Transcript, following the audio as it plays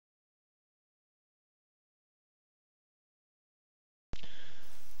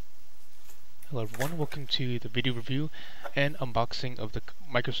Hello everyone, welcome to the video review and unboxing of the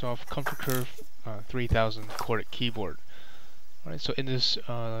Microsoft Comfort Curve 3000 corded keyboard. Alright, so in this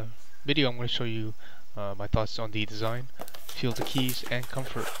video I'm going to show you my thoughts on the design, feel of the keys, and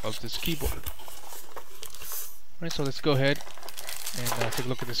comfort of this keyboard. Alright, so let's go ahead and take a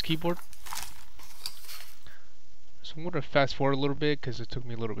look at this keyboard. So I'm going to fast forward a little bit because it took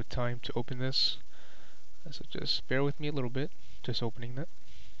me a little bit of time to open this. So just bear with me a little bit, just opening that.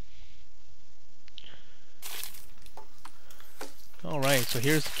 Alright, so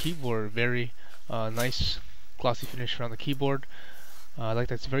here's the keyboard. Very nice glossy finish around the keyboard. I like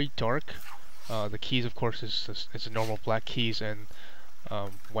that it's very dark. The keys, of course, it's a normal black keys and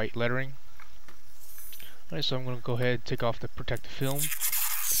white lettering. Alright, so I'm going to go ahead and take off the protective film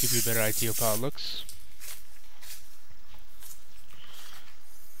to give you a better idea of how it looks.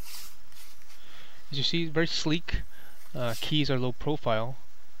 As you see, very sleek. Keys are low profile.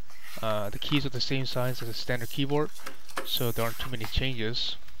 The keys are the same size as a standard keyboard, so there aren't too many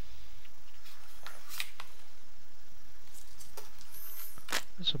changes.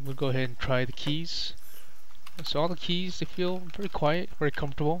 So I'm going to go ahead and try the keys. So all the keys, they feel very quiet, very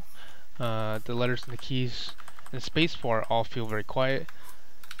comfortable. The letters and the keys and the spacebar all feel very quiet.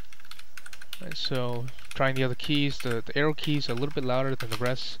 And so trying the other keys, the arrow keys are a little bit louder than the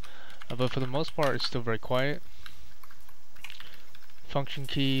rest, but for the most part it's still very quiet. Function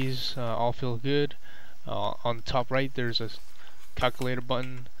keys all feel good. On the top right there's a calculator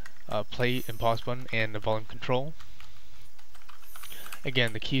button, play and pause button, and the volume control.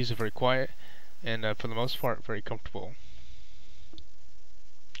 Again, the keys are very quiet and for the most part very comfortable.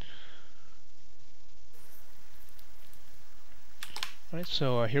 Alright,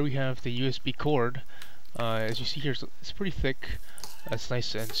 so here we have the USB cord. As you see here, it's pretty thick. It's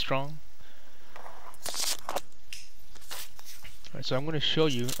nice and strong. Alright, so I'm going to show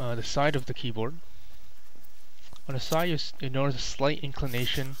you the side of the keyboard. On the side you notice a slight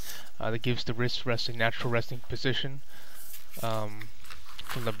inclination that gives the wrist rest a natural resting position.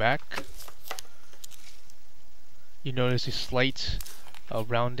 From the back you notice a slight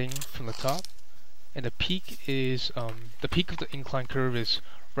rounding from the top, and the peak is the peak of the incline curve is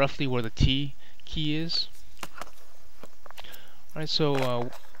roughly where the T key is. Alright, so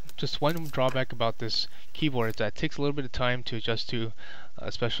just one drawback about this keyboard is that it takes a little bit of time to adjust to,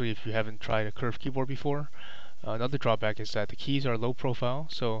 especially if you haven't tried a curved keyboard before. Another drawback is that the keys are low profile,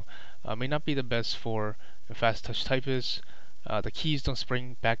 so may not be the best for fast touch typists. The keys don't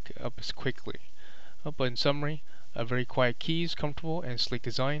spring back up as quickly. But in summary, very quiet keys, comfortable and sleek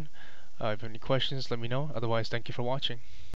design. If you have any questions, let me know. Otherwise, thank you for watching.